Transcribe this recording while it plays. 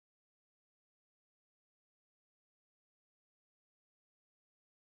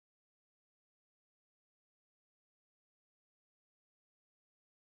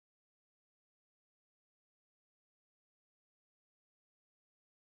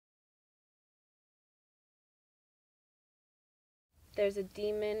There's a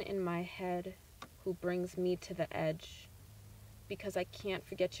demon in my head who brings me to the edge, because I can't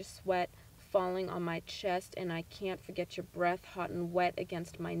forget your sweat falling on my chest, and I can't forget your breath hot and wet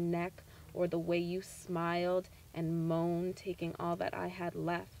against my neck, or the way you smiled and moaned, taking all that I had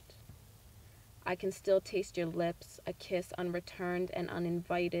left. I can still taste your lips, a kiss unreturned and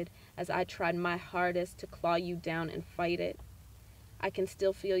uninvited, as I tried my hardest to claw you down and fight it. I can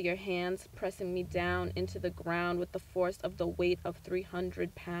still feel your hands pressing me down into the ground with the force of the weight of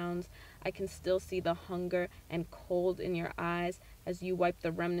 300 pounds. I can still see the hunger and cold in your eyes as you wipe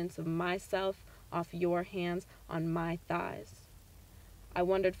the remnants of myself off your hands on my thighs. I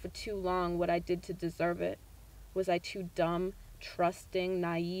wondered for too long what I did to deserve it. Was I too dumb, trusting,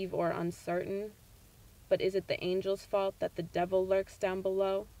 naive, or uncertain? But is it the angel's fault that the devil lurks down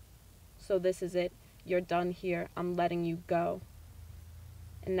below? So this is it. You're done here. I'm letting you go.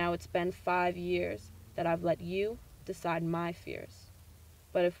 And now it's been 5 years that I've let you decide my fears.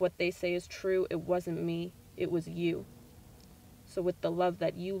 But if what they say is true, it wasn't me, it was you. So with the love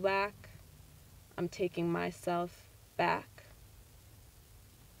that you lack, I'm taking myself back.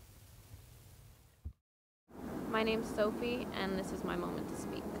 My name's Sophie, and this is my moment to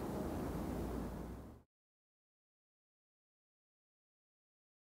speak.